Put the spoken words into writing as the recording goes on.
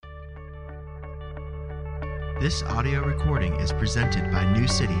This audio recording is presented by New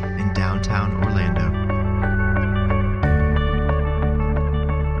City in downtown Orlando.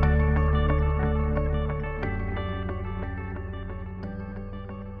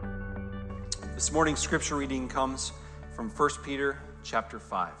 This morning's scripture reading comes from 1 Peter chapter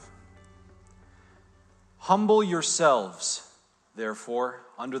 5. Humble yourselves, therefore,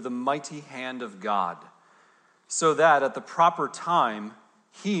 under the mighty hand of God, so that at the proper time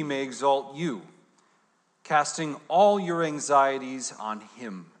he may exalt you, casting all your anxieties on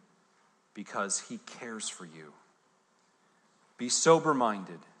him, because he cares for you. Be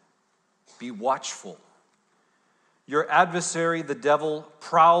sober-minded, be watchful. Your adversary, the devil,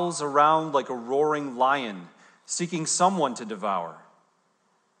 prowls around like a roaring lion, seeking someone to devour.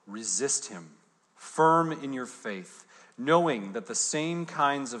 Resist him, firm in your faith, knowing that the same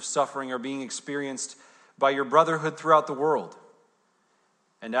kinds of suffering are being experienced by your brotherhood throughout the world.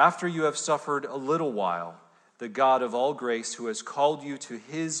 And after you have suffered a little while, the God of all grace, who has called you to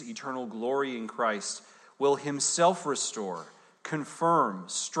his eternal glory in Christ, will himself restore, confirm,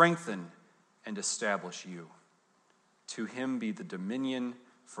 strengthen, and establish you. To him be the dominion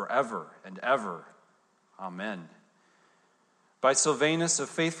forever and ever. Amen. By Silvanus, a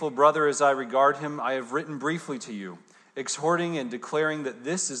faithful brother as I regard him, I have written briefly to you, exhorting and declaring that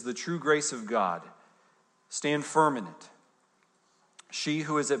this is the true grace of God. Stand firm in it. She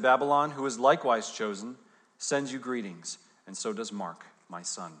who is at Babylon, who is likewise chosen, sends you greetings, and so does Mark, my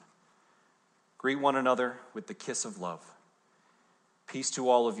son. Greet one another with the kiss of love. Peace to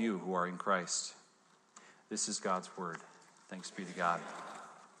all of you who are in Christ. This is God's word. Thanks be to God.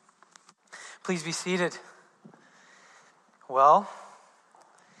 Please be seated. Well,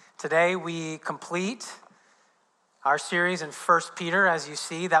 today we complete our series in 1 Peter. As you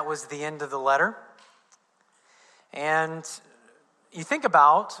see, that was the end of the letter. And you think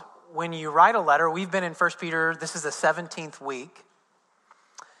about when you write a letter, we've been in 1 Peter, this is the 17th week.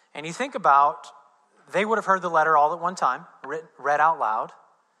 And you think about, they would have heard the letter all at one time, read out loud.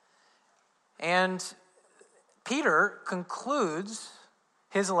 And Peter concludes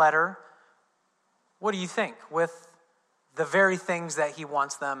his letter, what do you think, with the very things that he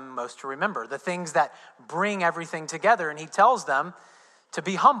wants them most to remember, the things that bring everything together. And he tells them to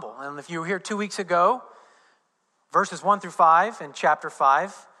be humble. And if you were here 2 weeks ago, verses 1 through 5 in chapter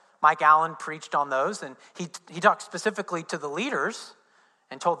 5, Mike Allen preached on those, and he talked specifically to the leaders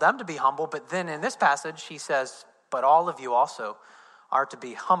and told them to be humble. But then in this passage, he says, but all of you also are to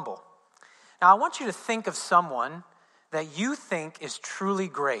be humble. Now, I want you to think of someone that you think is truly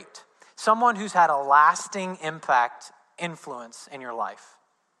great, someone who's had a lasting impact, influence in your life,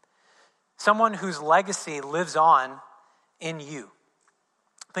 someone whose legacy lives on in you.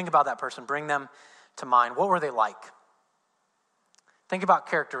 Think about that person. Bring them to mind. What were they like? Think about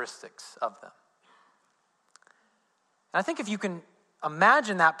characteristics of them. And I think if you can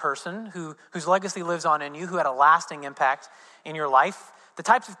imagine that person whose legacy lives on in you, who had a lasting impact in your life, the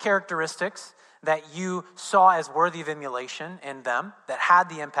types of characteristics that you saw as worthy of emulation in them, that had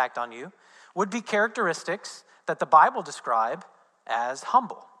the impact on you, would be characteristics that the Bible describes as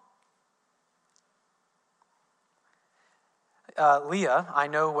humble. Leah, I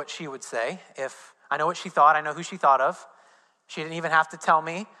know what she would say. If I know what she thought, I know who she thought of. She didn't even have to tell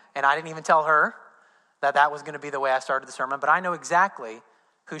me, and I didn't even tell her that was going to be the way I started the sermon, but I know exactly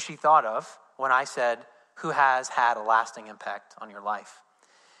who she thought of when I said, who has had a lasting impact on your life.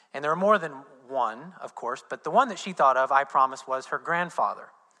 And there are more than one, of course, but the one that she thought of, I promise, was her grandfather.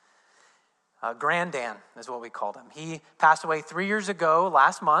 Grandan is what we called him. He passed away 3 years ago,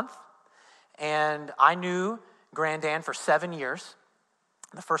 last month, and I knew Grandan for 7 years,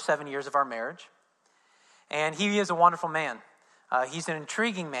 the first 7 years of our marriage. And he is a wonderful man. He's an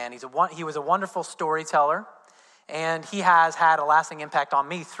intriguing man. He was a wonderful storyteller, and he has had a lasting impact on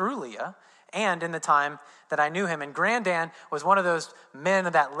me through Leah and in the time that I knew him. And Grandan was one of those men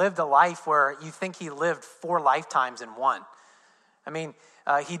that lived a life where you think he lived 4 lifetimes in one. I mean,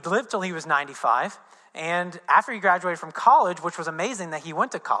 he lived till he was 95, and after he graduated from college, which was amazing that he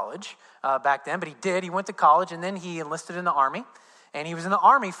went to college back then, but he did. He went to college, and then he enlisted in the Army, and he was in the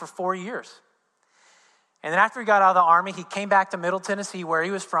Army for 4 years. And then after he got out of the Army, he came back to Middle Tennessee, where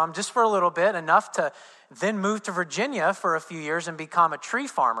he was from, just for a little bit, enough to then move to Virginia for a few years and become a tree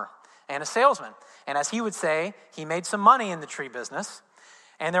farmer and a salesman. And as he would say, he made some money in the tree business,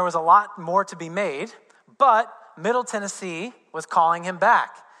 and there was a lot more to be made, but Middle Tennessee was calling him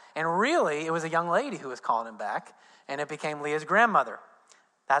back. And really, it was a young lady who was calling him back, and it became Leah's grandmother.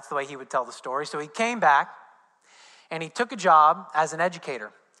 That's the way he would tell the story. So he came back, and he took a job as an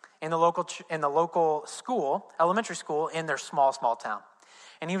educator in the local school, elementary school, in their small town.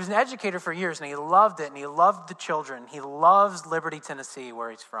 And he was an educator for years, and he loved it, and he loved the children. He loves Liberty, Tennessee, where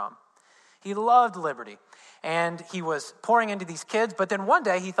he's from. He loved Liberty. And he was pouring into these kids, but then one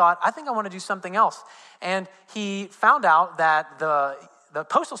day he thought, I think I want to do something else. And he found out that the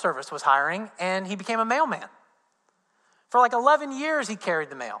Postal Service was hiring, and he became a mailman. For like 11 years, he carried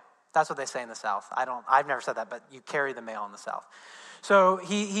the mail. That's what they say in the South. I've never said that, but you carry the mail in the South. So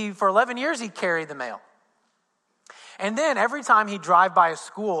he for 11 years, he carried the mail. And then every time he'd drive by a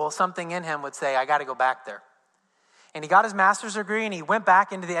school, something in him would say, I got to go back there. And he got his master's degree, and he went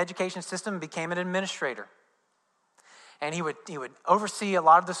back into the education system and became an administrator. And he would oversee a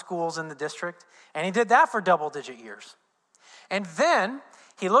lot of the schools in the district, and he did that for double-digit years. And then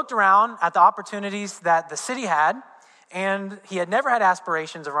he looked around at the opportunities that the city had, and he had never had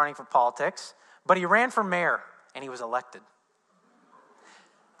aspirations of running for politics, but he ran for mayor, and he was elected.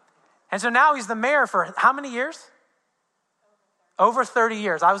 And so now he's the mayor for how many years? Over 30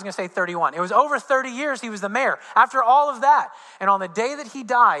 years. I was going to say 31. It was over 30 years he was the mayor. After all of that, and on the day that he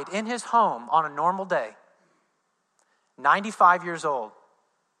died in his home on a normal day, 95 years old,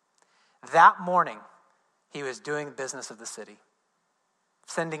 that morning he was doing business of the city,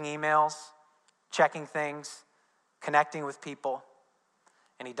 sending emails, checking things, connecting with people,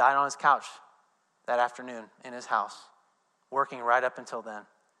 and he died on his couch that afternoon in his house, working right up until then.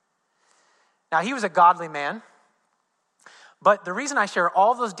 Now, he was a godly man, but the reason I share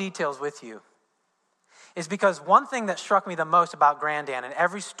all those details with you is because one thing that struck me the most about Grandan and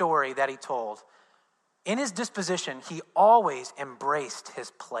every story that he told, in his disposition, he always embraced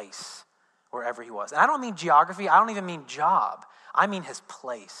his place wherever he was. And I don't mean geography, I don't even mean job, I mean his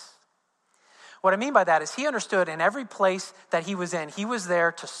place. What I mean by that is he understood in every place that he was in, he was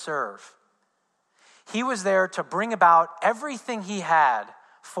there to serve. He was there to bring about everything he had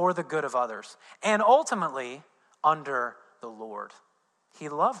for the good of others, and ultimately under the Lord. He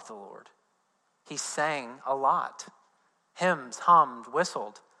loved the Lord. He sang a lot. Hymns, hummed,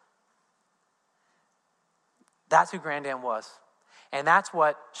 whistled. That's who Grandan was. And that's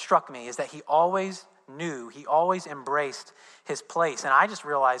what struck me, is that he always knew, he always embraced his place. And I just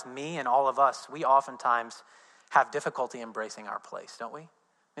realized me and all of us, we oftentimes have difficulty embracing our place, don't we? I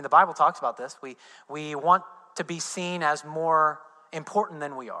mean, the Bible talks about this. We want to be seen as more important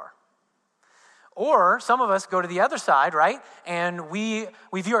than we are. Or some of us go to the other side, right? And we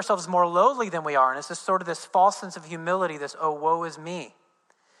view ourselves as more lowly than we are. And it's just sort of this false sense of humility, this, oh, woe is me.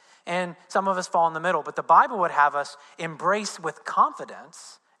 And some of us fall in the middle. But the Bible would have us embrace with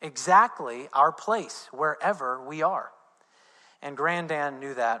confidence exactly our place, wherever we are. And Grandan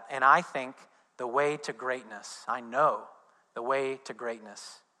knew that. And I think the way to greatness, I know the way to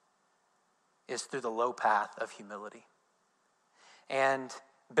greatness is through the low path of humility. And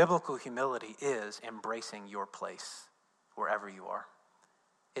biblical humility is embracing your place wherever you are.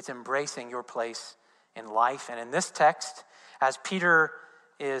 It's embracing your place in life. And in this text, as Peter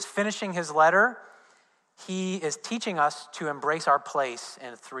is finishing his letter, he is teaching us to embrace our place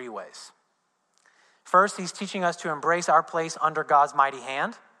in three ways. First, he's teaching us to embrace our place under God's mighty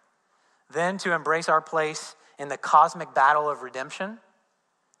hand. Then to embrace our place in the cosmic battle of redemption.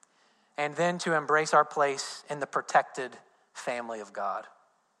 And then to embrace our place in the protected family of God.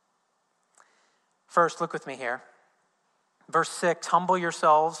 First, look with me here. Verse 6, humble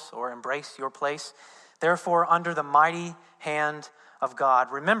yourselves or embrace your place, therefore under the mighty hand of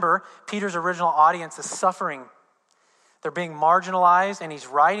God. Remember, Peter's original audience is suffering. They're being marginalized, and he's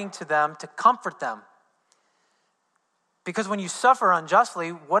writing to them to comfort them. Because when you suffer unjustly,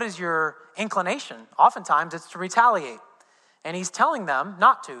 what is your inclination? Oftentimes it's to retaliate. And he's telling them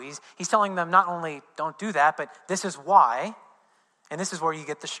not to. He's telling them not only don't do that, but this is why, and this is where you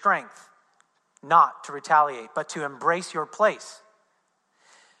get the strength. Not to retaliate, but to embrace your place.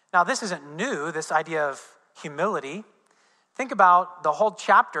 Now, this isn't new, this idea of humility. Think about the whole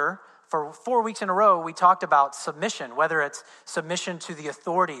chapter. For 4 weeks in a row, we talked about submission, whether it's submission to the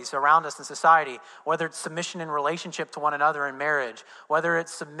authorities around us in society, whether it's submission in relationship to one another in marriage, whether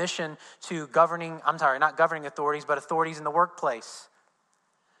it's submission to not governing authorities, but authorities in the workplace,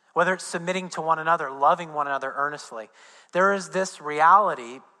 whether it's submitting to one another, loving one another earnestly. There is this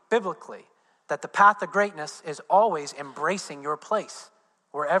reality, biblically, that the path of greatness is always embracing your place,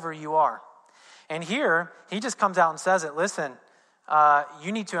 wherever you are. And here, he just comes out and says it, listen,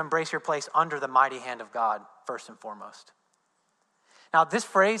 you need to embrace your place under the mighty hand of God, first and foremost. Now, this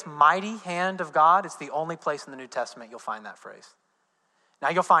phrase, mighty hand of God, it's the only place in the New Testament you'll find that phrase. Now,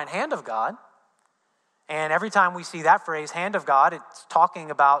 you'll find hand of God, and every time we see that phrase, hand of God, it's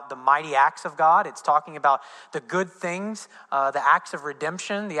talking about the mighty acts of God. It's talking about the good things, the acts of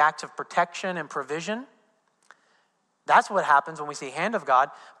redemption, the acts of protection and provision. That's what happens when we see hand of God.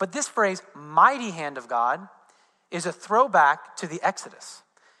 But this phrase, mighty hand of God, is a throwback to the Exodus.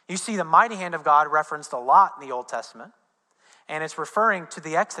 You see the mighty hand of God referenced a lot in the Old Testament, and it's referring to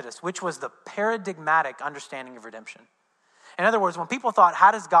the Exodus, which was the paradigmatic understanding of redemption. In other words, when people thought,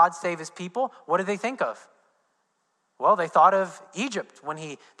 how does God save his people? What did they think of? Well, they thought of Egypt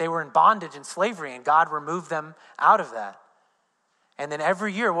when they were in bondage and slavery, and God removed them out of that. And then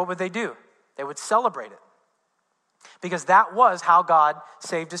every year, what would they do? They would celebrate it, because that was how God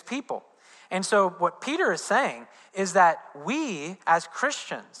saved his people. And so what Peter is saying is that we, as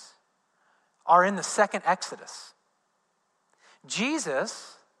Christians, are in the second Exodus.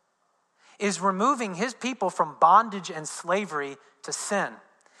 Jesus is removing his people from bondage and slavery to sin.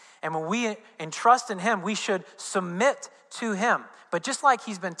 And when we entrust in him, we should submit to him. But just like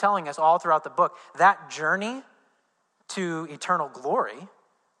he's been telling us all throughout the book, that journey to eternal glory,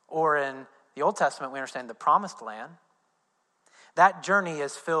 or in the Old Testament, we understand the promised land, that journey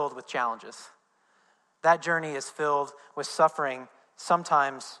is filled with challenges. That journey is filled with suffering,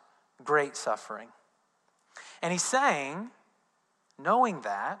 sometimes great suffering. And he's saying, knowing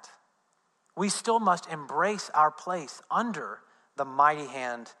that, we still must embrace our place under the mighty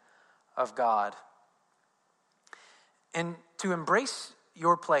hand of God. And to embrace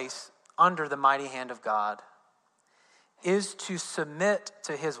your place under the mighty hand of God is to submit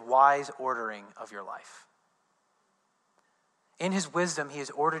to his wise ordering of your life. In his wisdom, he has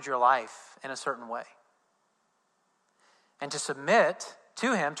ordered your life in a certain way. And to submit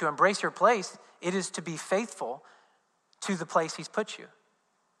to him, to embrace your place, it is to be faithful to the place he's put you.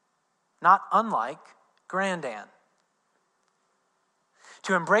 Not unlike Grandan.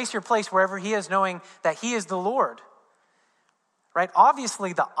 To embrace your place wherever he is, knowing that he is the Lord. Right?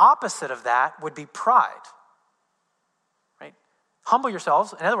 Obviously, the opposite of that would be pride. Right? Humble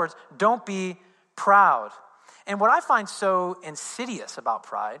yourselves. In other words, don't be proud. And what I find so insidious about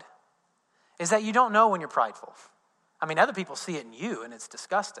pride is that you don't know when you're prideful. I mean, other people see it in you, and it's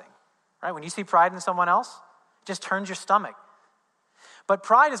disgusting. Right? When you see pride in someone else, it just turns your stomach. But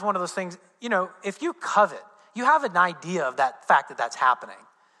pride is one of those things, if you covet, you have an idea of that fact that that's happening.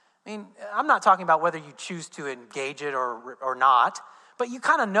 I mean, I'm not talking about whether you choose to engage it or not, but you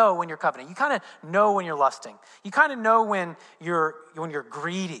kind of know when you're coveting. You kind of know when you're lusting. You kind of know when you're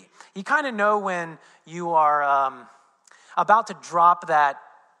greedy. You kind of know when you are about to drop that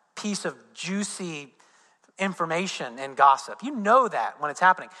piece of juicy information and gossip. You know that when it's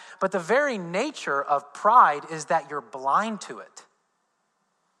happening. But the very nature of pride is that you're blind to it.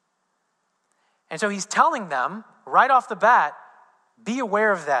 And so he's telling them right off the bat, be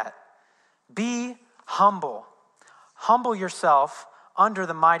aware of that. Be humble. Humble yourself under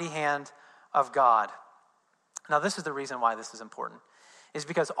the mighty hand of God. Now, this is the reason why this is important, is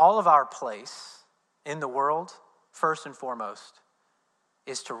because all of our place in the world, first and foremost,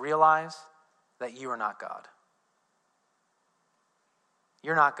 is to realize that you are not God.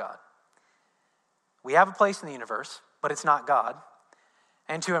 You're not God. We have a place in the universe, but it's not God.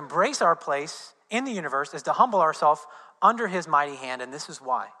 And to embrace our place in the universe is to humble ourselves under his mighty hand, and this is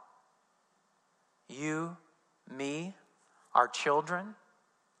why. You, me, our children,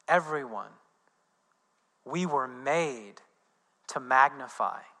 everyone, we were made to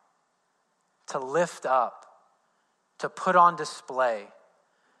magnify, to lift up, to put on display,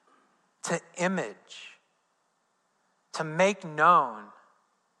 to image, to make known,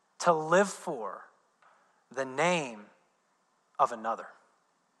 to live for the name of another.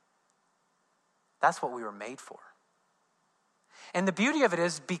 That's what we were made for. And the beauty of it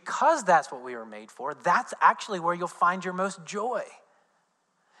is, because that's what we were made for, that's actually where you'll find your most joy.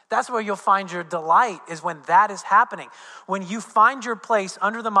 That's where you'll find your delight, is when that is happening. When you find your place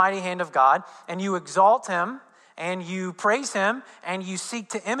under the mighty hand of God, and you exalt him, and you praise him, and you seek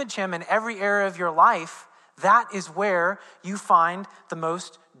to image him in every area of your life, that is where you find the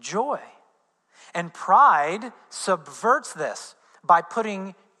most joy. And pride subverts this by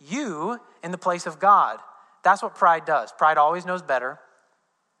putting you in the place of God. That's what pride does. Pride always knows better.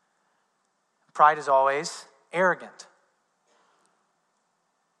 Pride is always arrogant.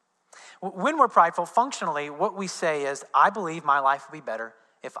 When we're prideful, functionally, what we say is, I believe my life would be better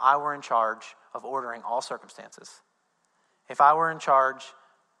if I were in charge of ordering all circumstances. If I were in charge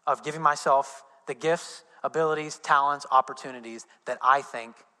of giving myself the gifts, abilities, talents, opportunities that I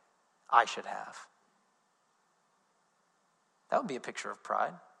think I should have. That would be a picture of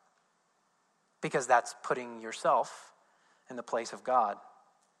pride, because that's putting yourself in the place of God.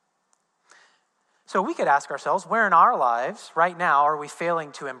 So we could ask ourselves, where in our lives right now are we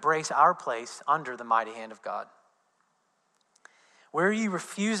failing to embrace our place under the mighty hand of God? Where are you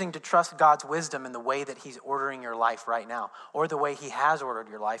refusing to trust God's wisdom in the way that he's ordering your life right now, or the way he has ordered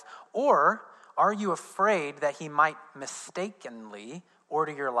your life? Or are you afraid that he might mistakenly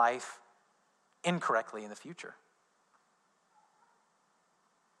order your life incorrectly in the future?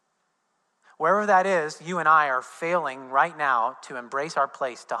 Wherever that is, you and I are failing right now to embrace our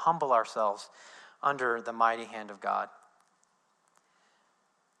place, to humble ourselves under the mighty hand of God.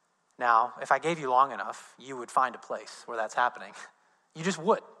 Now, if I gave you long enough, you would find a place where that's happening. You just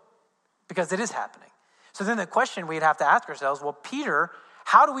would, because it is happening. So then the question we'd have to ask ourselves, well, Peter,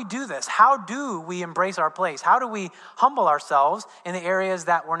 how do we do this? How do we embrace our place? How do we humble ourselves in the areas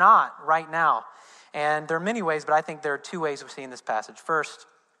that we're not right now? And there are many ways, but I think there are two ways we see in this passage. First,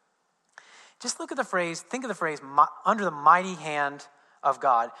 just think of the phrase, under the mighty hand of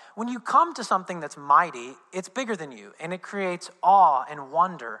God. When you come to something that's mighty, it's bigger than you, and it creates awe and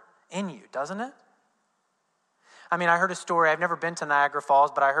wonder in you, doesn't it? I mean, I heard a story. I've never been to Niagara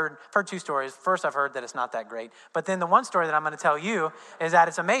Falls, but I've heard two stories. First, I've heard that it's not that great. But then the one story that I'm going to tell you is that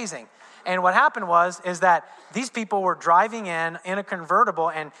it's amazing. And what happened is that these people were driving in a convertible,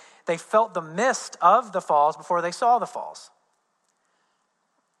 and they felt the mist of the falls before they saw the falls.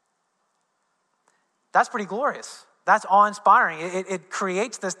 That's pretty glorious. That's awe-inspiring. It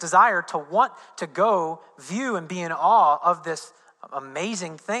creates this desire to want to go view and be in awe of this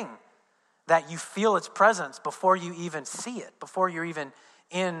amazing thing, that you feel its presence before you even see it, before you're even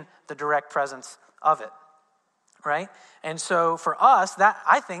in the direct presence of it, right? And so for us, that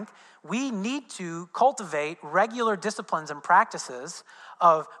I think we need to cultivate regular disciplines and practices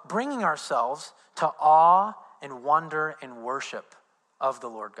of bringing ourselves to awe and wonder and worship of the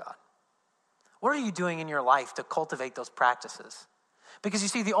Lord God. What are you doing in your life to cultivate those practices? Because you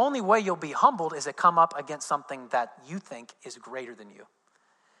see, the only way you'll be humbled is to come up against something that you think is greater than you,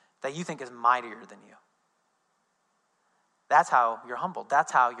 that you think is mightier than you. That's how you're humbled.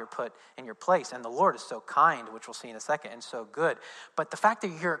 That's how you're put in your place. And the Lord is so kind, which we'll see in a second, and so good. But the fact that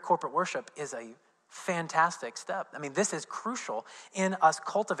you're here at corporate worship is a fantastic step. I mean, this is crucial in us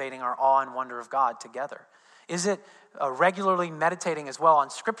cultivating our awe and wonder of God together. Is it regularly meditating as well on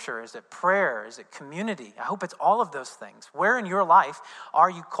Scripture? Is it prayer? Is it community? I hope it's all of those things. Where in your life are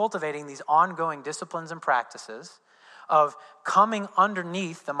you cultivating these ongoing disciplines and practices of coming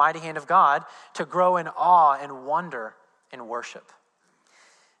underneath the mighty hand of God to grow in awe and wonder and worship?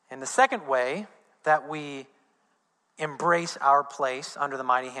 And the second way that we embrace our place under the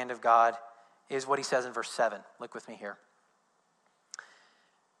mighty hand of God is what he says in verse 7. Look with me here.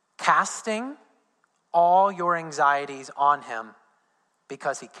 Casting all your anxieties on him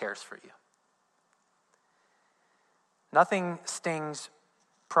because he cares for you. Nothing stings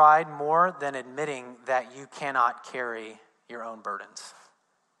pride more than admitting that you cannot carry your own burdens.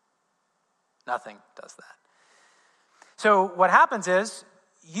 Nothing does that. So what happens is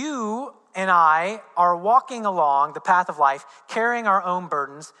you and I are walking along the path of life, carrying our own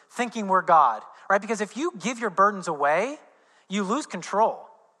burdens, thinking we're God, right? Because if you give your burdens away, you lose control.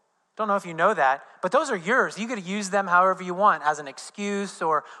 Don't know if you know that, but those are yours. You get to use them however you want, as an excuse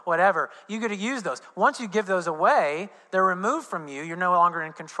or whatever. You get to use those. Once you give those away, they're removed from you. You're no longer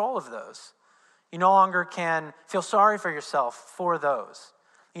in control of those. You no longer can feel sorry for yourself for those.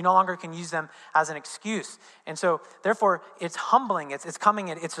 You no longer can use them as an excuse. And so, therefore, it's humbling. It's coming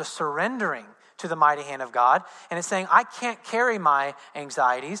in. It's a surrendering to the mighty hand of God. And it's saying, I can't carry my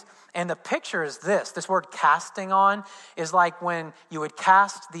anxieties. And the picture is this word casting on is like when you would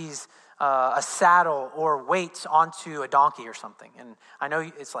cast these, a saddle or weights onto a donkey or something. And I know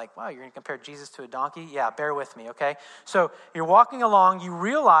it's like, wow, you're going to compare Jesus to a donkey? Yeah, bear with me, okay? So you're walking along, you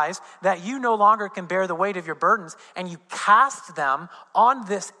realize that you no longer can bear the weight of your burdens, and you cast them on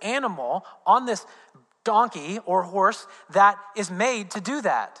this animal, on this donkey or horse that is made to do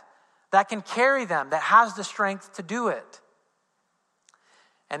that can carry them, that has the strength to do it.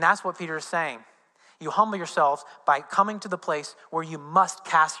 And that's what Peter is saying. You humble yourselves by coming to the place where you must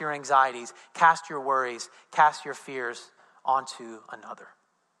cast your anxieties, cast your worries, cast your fears onto another.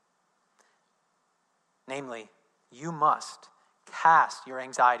 Namely, you must cast your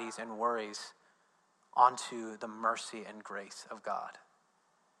anxieties and worries onto the mercy and grace of God.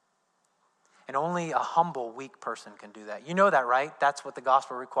 And only a humble, weak person can do that. You know that, right? That's what the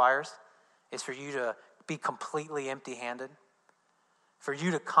gospel requires, is for you to be completely empty-handed. For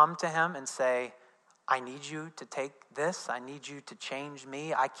you to come to him and say, I need you to take this. I need you to change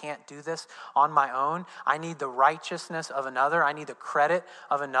me. I can't do this on my own. I need the righteousness of another. I need the credit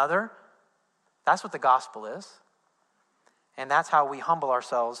of another. That's what the gospel is. And that's how we humble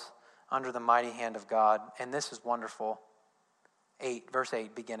ourselves under the mighty hand of God. And this is wonderful. Verse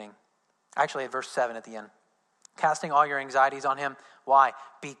 8 beginning. Actually, at verse 7 at the end. Casting all your anxieties on him Why?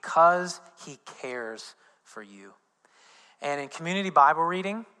 Because he cares for you. And in community Bible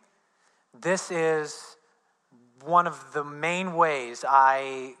reading, this is one of the main ways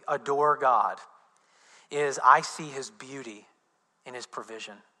I adore God, is I see his beauty in his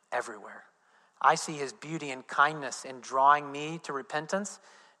provision everywhere. I see his beauty and kindness in drawing me to repentance,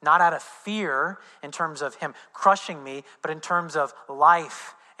 not out of fear in terms of him crushing me, but in terms of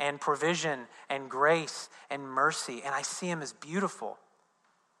life and provision and grace and mercy. And I see him as beautiful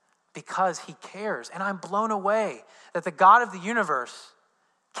because he cares. And I'm blown away that the God of the universe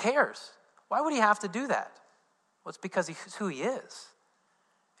cares. Why would he have to do that? Well, it's because he's who he is.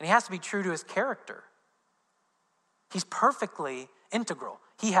 And he has to be true to his character. He's perfectly integral.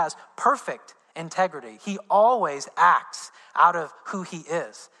 He has perfect integrity. He always acts out of who he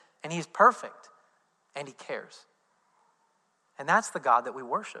is. And he's perfect. And he cares. And that's the God that we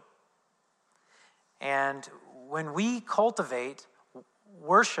worship. And when we cultivate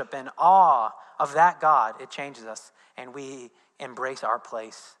worship and awe of that God, it changes us. And we embrace our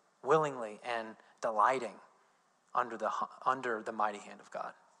place willingly and delighting under the mighty hand of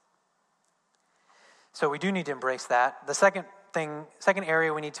God. So we do need to embrace that. The second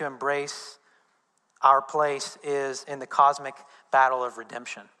area we need to embrace our place is in the cosmic battle of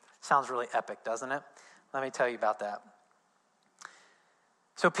redemption. Sounds really epic, doesn't it? Let me tell you about that.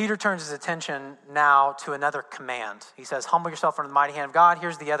 So Peter turns his attention now to another command. He says, humble yourself under the mighty hand of God.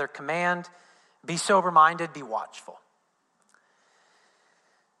 Here's the other command. Be sober-minded, be watchful.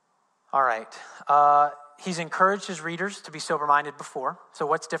 All right. He's encouraged his readers to be sober-minded before. So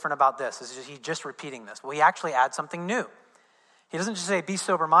what's different about this? He's just repeating this. Well, he actually adds something new. He doesn't just say be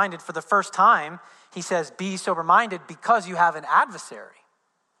sober-minded. For the first time, he says be sober-minded because you have an adversary,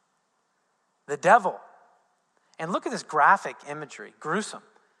 the devil. And look at this graphic imagery, gruesome,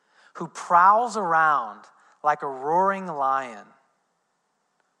 who prowls around like a roaring lion,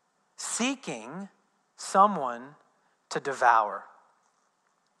 seeking someone to devour.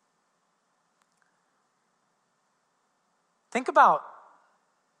 Think about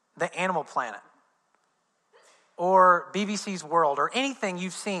the Animal Planet or BBC's World or anything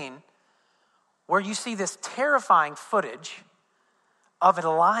you've seen where you see this terrifying footage of a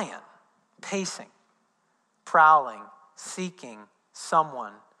lion pacing, prowling, seeking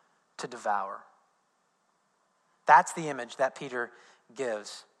someone to devour. That's the image that Peter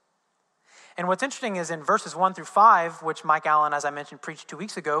gives. And what's interesting is in verses 1 through 5, which Mike Allen, as I mentioned, preached 2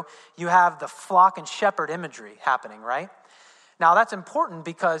 weeks ago, you have the flock and shepherd imagery happening, right? Now, that's important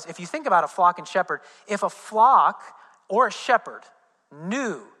because if you think about a flock and shepherd, if a flock or a shepherd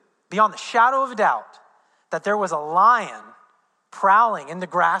knew beyond the shadow of a doubt that there was a lion prowling in the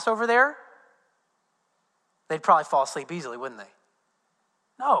grass over there, they'd probably fall asleep easily, wouldn't they?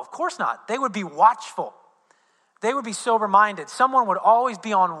 No, of course not. They would be watchful. They would be sober-minded. Someone would always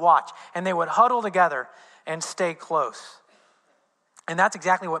be on watch, and they would huddle together and stay close. And that's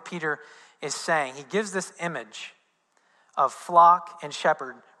exactly what Peter is saying. He gives this image of flock and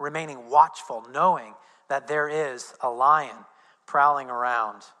shepherd remaining watchful, knowing that there is a lion prowling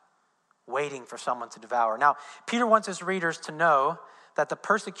around, waiting for someone to devour. Now, Peter wants his readers to know that the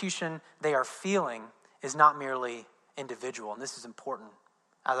persecution they are feeling is not merely individual. And this is important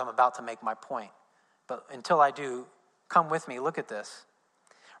as I'm about to make my point. But until I do, come with me, look at this.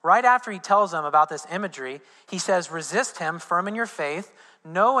 Right after he tells them about this imagery, he says, resist him, firm in your faith,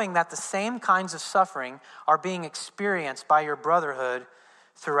 knowing that the same kinds of suffering are being experienced by your brotherhood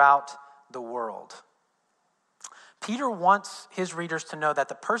throughout the world. Peter wants his readers to know that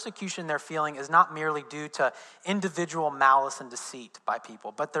the persecution they're feeling is not merely due to individual malice and deceit by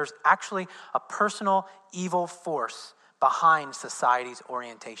people, but there's actually a personal evil force behind society's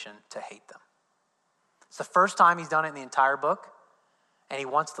orientation to hate them. It's the first time he's done it in the entire book, and he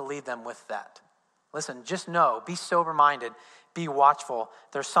wants to leave them with that. Listen, just know, be sober-minded, be watchful.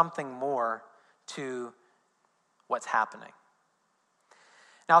 There's something more to what's happening.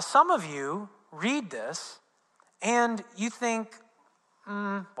 Now, some of you read this, and you think,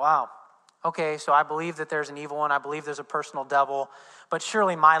 wow, okay, so I believe that there's an evil one. I believe there's a personal devil, but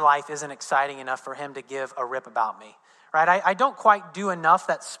surely my life isn't exciting enough for him to give a rip about me. Right? I don't quite do enough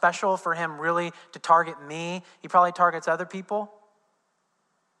that's special for him really to target me. He probably targets other people.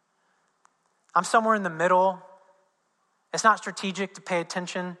 I'm somewhere in the middle. It's not strategic to pay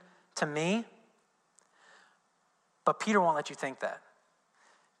attention to me. But Peter won't let you think that.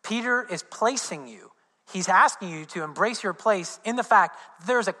 Peter is placing you. He's asking you to embrace your place in the fact that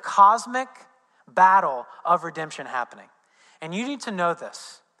there's a cosmic battle of redemption happening. And you need to know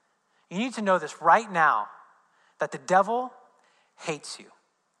this. You need to know this right now, that the devil hates you.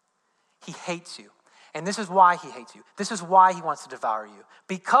 He hates you. And this is why he hates you. This is why he wants to devour you.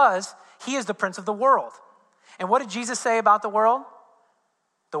 Because he is the prince of the world. And what did Jesus say about the world?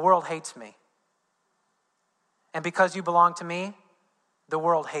 The world hates me. And because you belong to me, the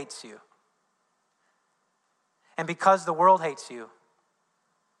world hates you. And because the world hates you,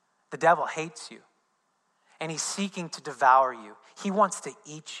 the devil hates you. And he's seeking to devour you. He wants to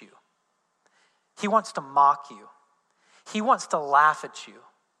eat you. He wants to mock you. He wants to laugh at you.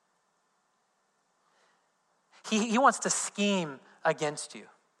 He wants to scheme against you.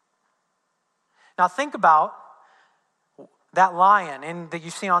 Now think about that lion that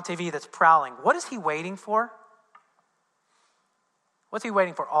you've seen on TV that's prowling. What is he waiting for? What's he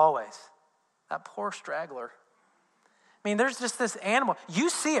waiting for always? That poor straggler. I mean, there's just this animal. You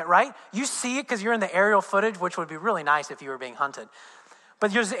see it, right? You see it because you're in the aerial footage, which would be really nice if you were being hunted.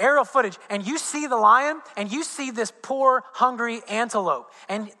 But there's aerial footage, and you see the lion, and you see this poor, hungry antelope,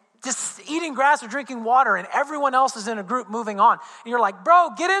 and just eating grass or drinking water, and everyone else is in a group moving on. And you're like, bro,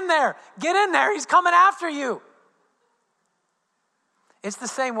 get in there, he's coming after you. It's the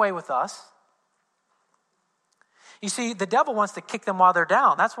same way with us. You see, the devil wants to kick them while they're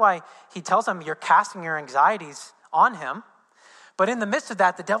down. That's why he tells them you're casting your anxieties on him. But in the midst of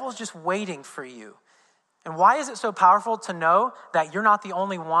that, the devil is just waiting for you. And why is it so powerful to know that you're not the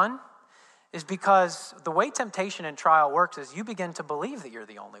only one? Is because the way temptation and trial works is you begin to believe that you're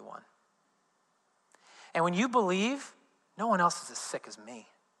the only one. And when you believe, no one else is as sick as me.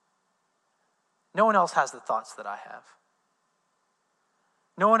 No one else has the thoughts that I have.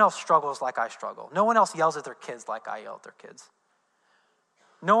 No one else struggles like I struggle. No one else yells at their kids like I yell at their kids.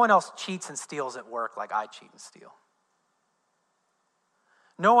 No one else cheats and steals at work like I cheat and steal.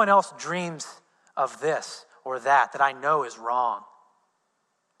 No one else dreams of this or that I know is wrong,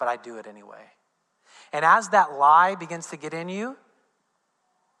 but I do it anyway. And as that lie begins to get in you,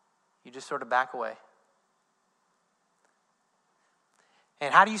 you just sort of back away.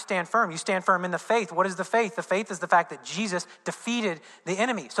 And how do you stand firm? You stand firm in the faith. What is the faith? The faith is the fact that Jesus defeated the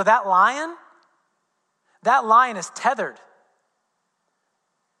enemy. So that lion is tethered.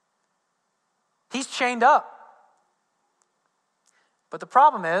 He's chained up. But the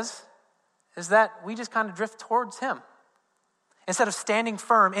problem is that we just kind of drift towards him. Instead of standing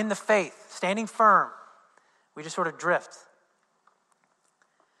firm in the faith, standing firm, we just sort of drift.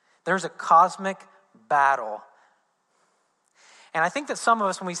 There's a cosmic battle. And I think that some of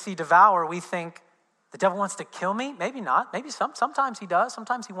us, when we see devour, we think, the devil wants to kill me? Maybe not. Maybe sometimes he does.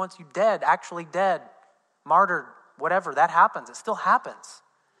 Sometimes he wants you dead, actually dead, martyred, whatever. That happens. It still happens.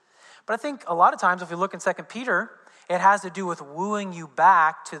 But I think a lot of times, if we look in 2 Peter, it has to do with wooing you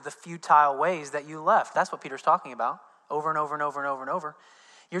back to the futile ways that you left. That's what Peter's talking about over and over and over and over and over.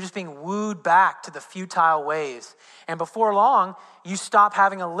 You're just being wooed back to the futile ways. And before long, you stop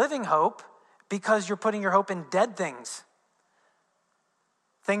having a living hope because you're putting your hope in dead things.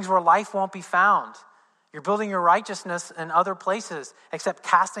 Things where life won't be found. You're building your righteousness in other places except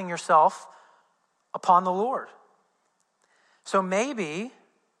casting yourself upon the Lord. So maybe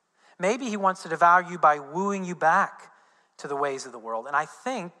he wants to devour you by wooing you back to the ways of the world. And I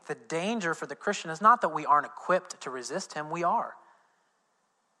think the danger for the Christian is not that we aren't equipped to resist him. We are.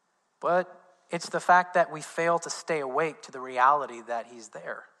 But it's the fact that we fail to stay awake to the reality that he's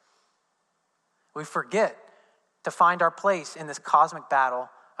there. We forget to find our place in this cosmic battle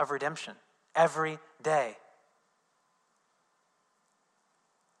of redemption every day.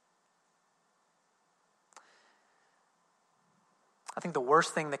 I think the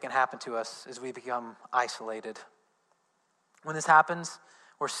worst thing that can happen to us is we become isolated. When this happens,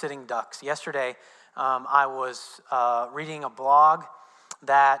 we're sitting ducks. Yesterday, I was reading a blog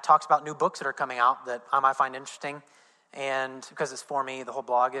that talks about new books that are coming out that I might find interesting, and because it's for me, the whole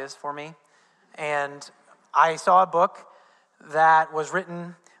blog is for me. And I saw a book that was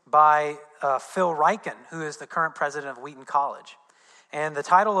written by Phil Ryken, who is the current president of Wheaton College. And the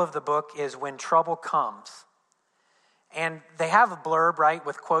title of the book is When Trouble Comes. And they have a blurb, right,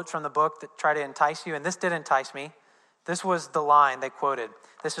 with quotes from the book that try to entice you. And this did entice me. This was the line they quoted.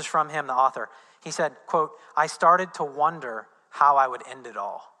 This is from him, the author. He said, quote, "I started to wonder how I would end it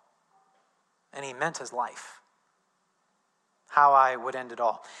all." And he meant his life. How I would end it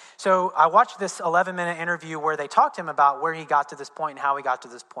all. So I watched this 11-minute interview where they talked to him about where he got to this point and how he got to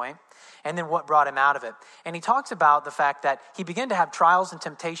this point, and then what brought him out of it. And he talks about the fact that he began to have trials and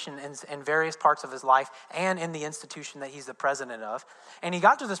temptation in various parts of his life and in the institution that he's the president of. And he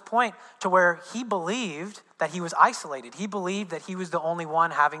got to this point to where he believed that he was isolated. He believed that he was the only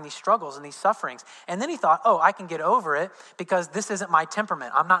one having these struggles and these sufferings. And then he thought, I can get over it because this isn't my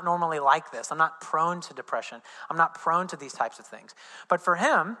temperament. I'm not normally like this. I'm not prone to depression. I'm not prone to these types of of things. But for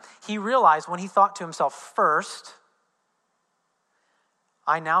him, he realized when he thought to himself, first,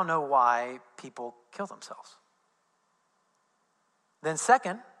 I now know why people kill themselves. Then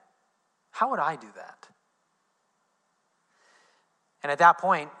second, how would I do that? And at that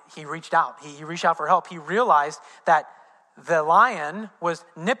point, he reached out. He reached out for help. He realized that the lion was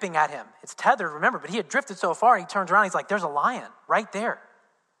nipping at him. It's tethered, remember, but he had drifted so far, he turns around, he's like, there's a lion right there,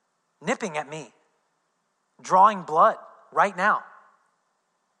 nipping at me, drawing blood right now.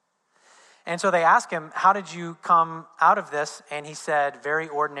 And so they asked him, how did you come out of this? And he said, very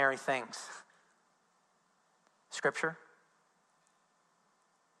ordinary things. Scripture,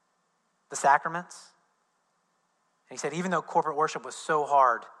 the sacraments. And he said, even though corporate worship was so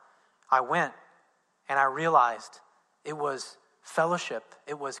hard, I went and I realized it was fellowship,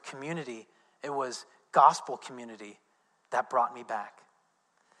 it was community, it was gospel community that brought me back.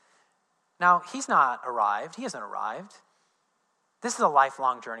 Now, he's not arrived. He hasn't arrived. This is a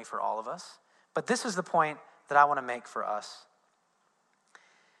lifelong journey for all of us. But this is the point that I want to make for us.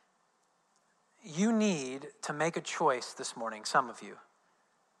 You need to make a choice this morning, some of you.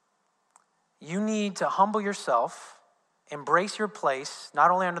 You need to humble yourself, embrace your place,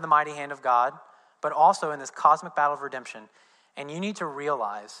 not only under the mighty hand of God, but also in this cosmic battle of redemption. And you need to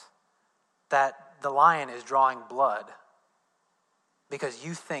realize that the lion is drawing blood because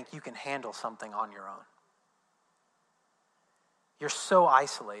you think you can handle something on your own. You're so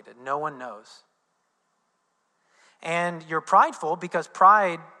isolated, no one knows. And you're prideful because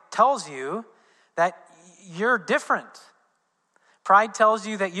pride tells you that you're different. Pride tells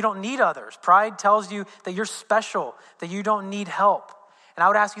you that you don't need others. Pride tells you that you're special, that you don't need help. And I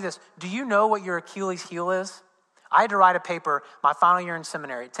would ask you this, do you know what your Achilles heel is? I had to write a paper my final year in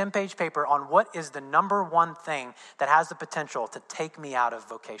seminary, a 10-page paper on what is the number one thing that has the potential to take me out of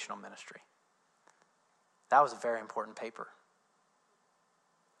vocational ministry. That was a very important paper.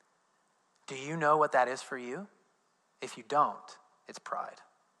 Do you know what that is for you? If you don't, it's pride.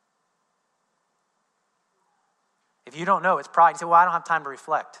 If you don't know, it's pride. You say, well, I don't have time to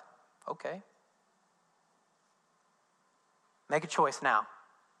reflect. Okay. Make a choice now.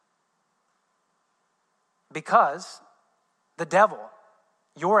 Because the devil,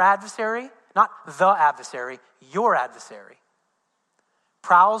 your adversary, not the adversary, your adversary,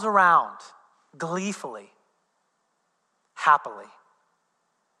 prowls around gleefully, happily,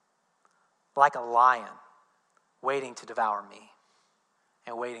 like a lion waiting to devour me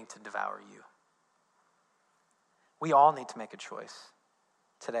and waiting to devour you. We all need to make a choice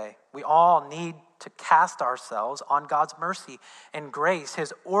today. We all need to cast ourselves on God's mercy and grace,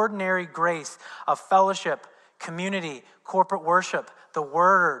 his ordinary grace of fellowship, community, corporate worship, the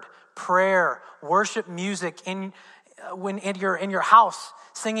word, prayer, worship music in your house,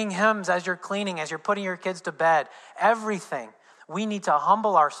 singing hymns as you're cleaning, as you're putting your kids to bed, everything. We need to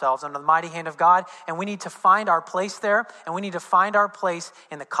humble ourselves under the mighty hand of God, and we need to find our place there, and we need to find our place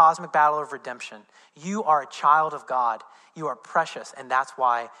in the cosmic battle of redemption. You are a child of God. You are precious, and that's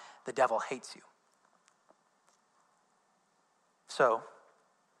why the devil hates you. So,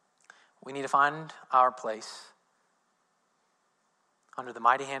 we need to find our place under the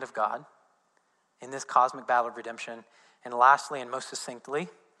mighty hand of God in this cosmic battle of redemption, and lastly and most succinctly,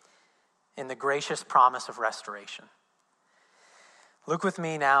 in the gracious promise of restoration. Look with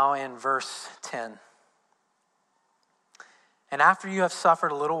me now in verse 10. And after you have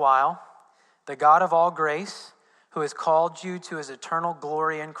suffered a little while, the God of all grace, who has called you to his eternal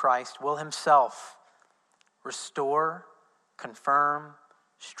glory in Christ, will himself restore, confirm,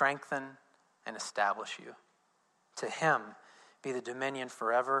 strengthen, and establish you. To him be the dominion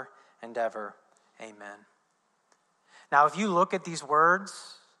forever and ever. Amen. Now, if you look at these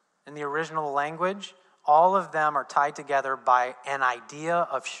words in the original language, all of them are tied together by an idea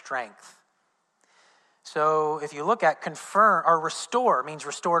of strength. So if you look at confirm or restore, means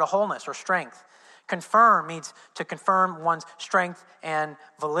restore to wholeness or strength. Confirm means to confirm one's strength and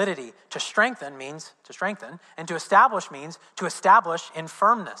validity. To strengthen means to strengthen. And to establish means to establish in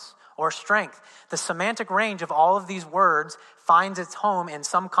firmness or strength. The semantic range of all of these words finds its home in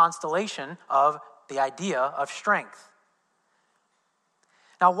some constellation of the idea of strength.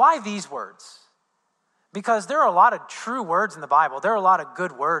 Now, why these words? Because there are a lot of true words in the Bible. There are a lot of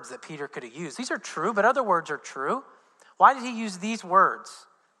good words that Peter could have used. These are true, but other words are true. Why did he use these words?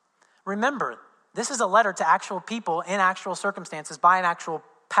 Remember, this is a letter to actual people in actual circumstances by an actual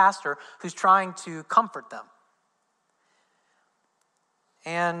pastor who's trying to comfort them.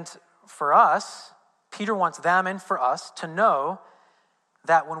 And for us, Peter wants them and for us to know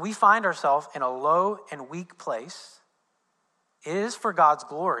that when we find ourselves in a low and weak place, it is for God's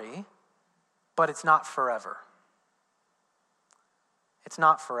glory, but it's not forever. It's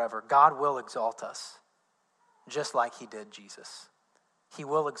not forever. God will exalt us, just like he did Jesus. He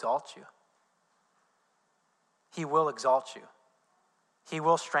will exalt you. He will exalt you. He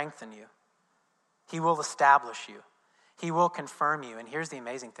will strengthen you. He will establish you. He will confirm you. And here's the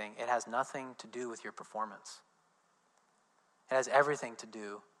amazing thing. It has nothing to do with your performance. It has everything to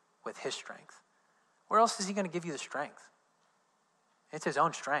do with his strength. Where else is he going to give you the strength? It's his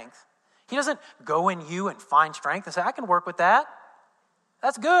own strength. He doesn't go in you and find strength and say, I can work with that.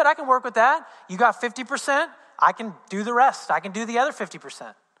 That's good. I can work with that. You got 50%. I can do the rest. I can do the other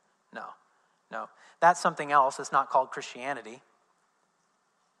 50%. No. That's something else. It's not called Christianity.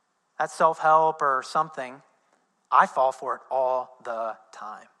 That's self-help or something. I fall for it all the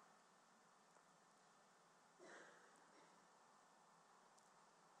time.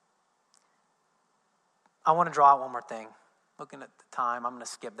 I want to draw out one more thing. Looking at the time, I'm going to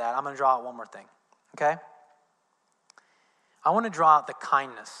skip that. I'm going to draw out one more thing, okay? I want to draw out the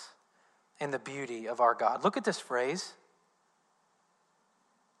kindness and the beauty of our God. Look at this phrase.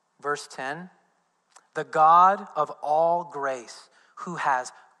 Verse 10, the God of all grace who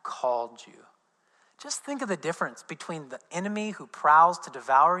has called you. Just think of the difference between the enemy who prowls to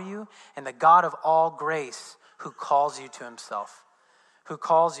devour you and the God of all grace who calls you to himself, who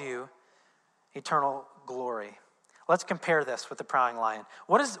calls you eternal glory. Let's compare this with the prowling lion.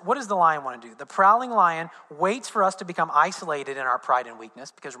 What does the lion want to do? The prowling lion waits for us to become isolated in our pride and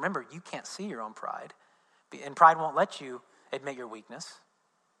weakness, because remember, you can't see your own pride, and pride won't let you admit your weakness.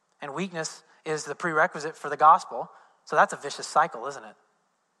 And weakness is the prerequisite for the gospel, so that's a vicious cycle, isn't it?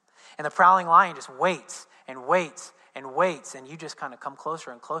 And the prowling lion just waits and waits and waits, and you just kind of come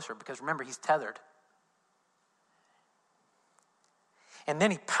closer and closer, because remember, he's tethered. And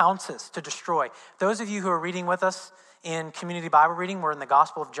then he pounces to destroy. Those of you who are reading with us in community Bible reading, we're in the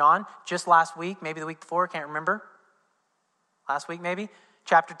Gospel of John just last week, maybe the week before, can't remember. Last week maybe.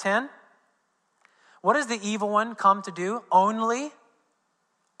 Chapter 10. What does the evil one come to do? Only,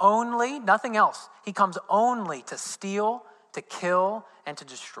 nothing else. He comes only to steal, to kill, and to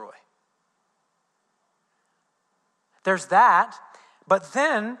destroy. There's that, but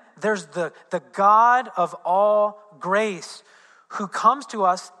then there's the God of all grace who comes to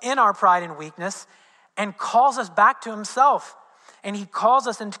us in our pride and weakness and calls us back to himself. And he calls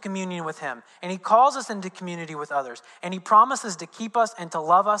us into communion with him. And he calls us into community with others. And he promises to keep us and to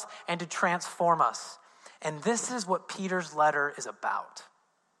love us and to transform us. And this is what Peter's letter is about.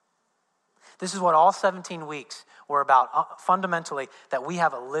 This is what all 17 weeks were about, fundamentally, that we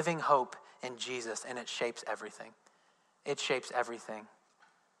have a living hope in Jesus, and it shapes everything. It shapes everything.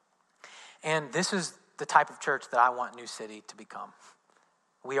 And this is the type of church that I want New City to become.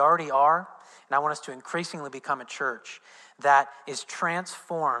 We already are, and I want us to increasingly become a church that is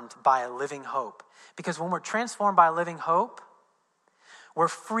transformed by a living hope. Because when we're transformed by a living hope, we're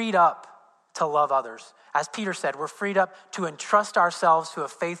freed up to love others. As Peter said, we're freed up to entrust ourselves to a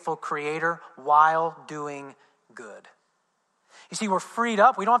faithful Creator while doing good. You see, we're freed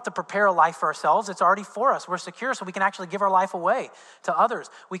up. We don't have to prepare a life for ourselves. It's already for us. We're secure, so we can actually give our life away to others.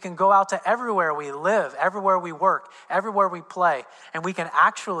 We can go out to everywhere we live, everywhere we work, everywhere we play, and we can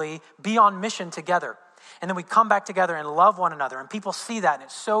actually be on mission together. And then we come back together and love one another, and people see that, and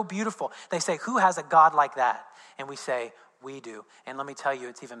it's so beautiful. They say, who has a God like that? And we say, we do. And let me tell you,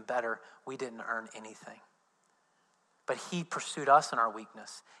 it's even better. We didn't earn anything. But he pursued us in our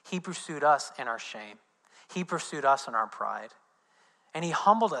weakness. He pursued us in our shame. He pursued us in our pride. And he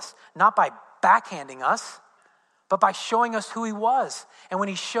humbled us, not by backhanding us, but by showing us who he was. And when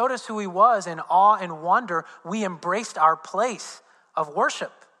he showed us who he was in awe and wonder, we embraced our place of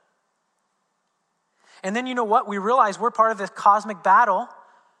worship. And then you know what? We realized we're part of this cosmic battle,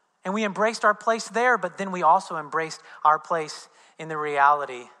 and we embraced our place there, but then we also embraced our place in the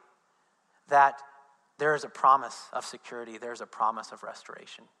reality that there is a promise of security, there's a promise of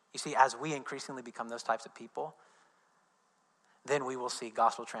restoration. You see, as we increasingly become those types of people, then we will see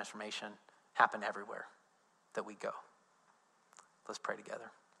gospel transformation happen everywhere that we go. Let's pray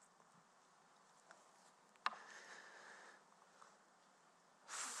together.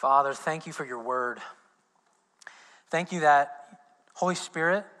 Father, thank you for your word. Thank you that, Holy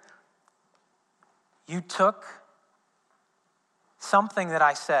Spirit, you took something that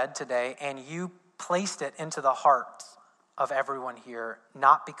I said today and you placed it into the heart of everyone here,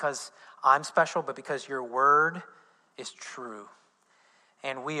 not because I'm special, but because your word is true.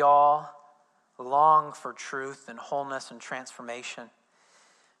 And we all long for truth and wholeness and transformation.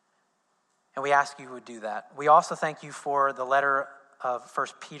 And we ask you would do that. We also thank you for the letter of 1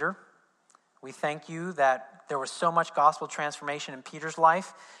 Peter. We thank you that there was so much gospel transformation in Peter's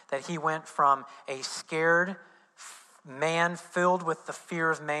life that he went from a scared, man, filled with the fear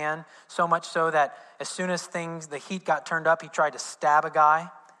of man, so much so that as soon as the heat got turned up, he tried to stab a guy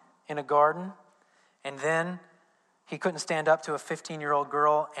in a garden. And then he couldn't stand up to a 15-year-old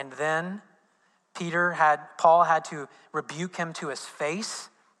girl. And then Paul had to rebuke him to his face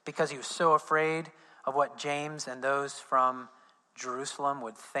because he was so afraid of what James and those from Jerusalem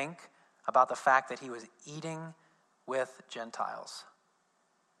would think about the fact that he was eating with Gentiles.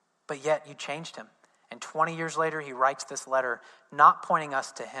 But yet you changed him. And 20 years later, he writes this letter, not pointing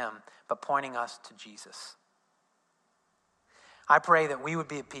us to him, but pointing us to Jesus. I pray that we would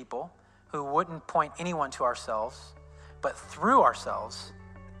be a people who wouldn't point anyone to ourselves, but through ourselves,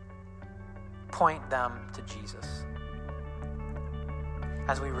 point them to Jesus.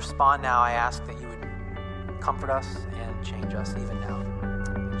 As we respond now, I ask that you would comfort us and change us even now.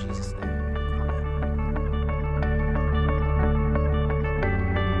 In Jesus' name.